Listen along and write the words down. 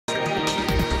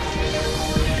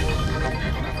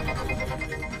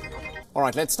All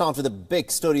right, let's start with a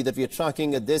big story that we are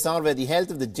tracking at this hour, where the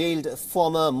health of the jailed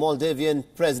former Maldivian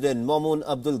President Maumoon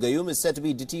Abdul Gayoom is said to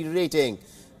be deteriorating.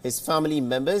 His family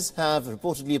members have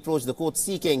reportedly approached the court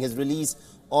seeking his release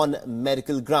on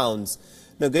medical grounds.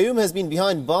 Now, Gayoom has been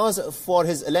behind bars for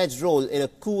his alleged role in a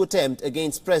coup attempt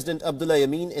against President Abdullah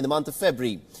Yameen in the month of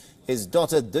February. His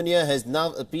daughter Dunya has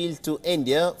now appealed to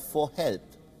India for help.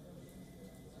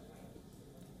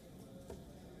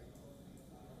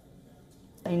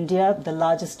 India, the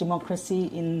largest democracy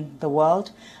in the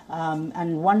world,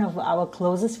 and one of our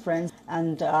closest friends,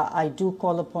 and I do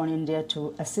call upon India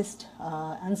to assist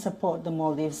and support the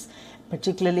Maldives,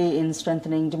 particularly in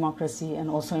strengthening democracy and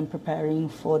also in preparing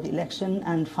for the election,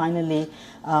 and finally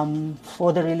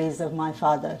for the release of my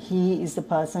father. He is the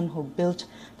person who built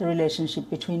the relationship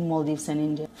between Maldives and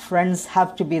India. Friends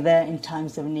have to be there in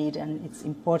times of need, and it's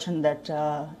important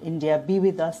that India be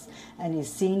with us and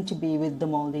is seen to be with the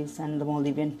Maldives and the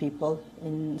Maldivian people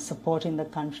in supporting the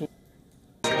country.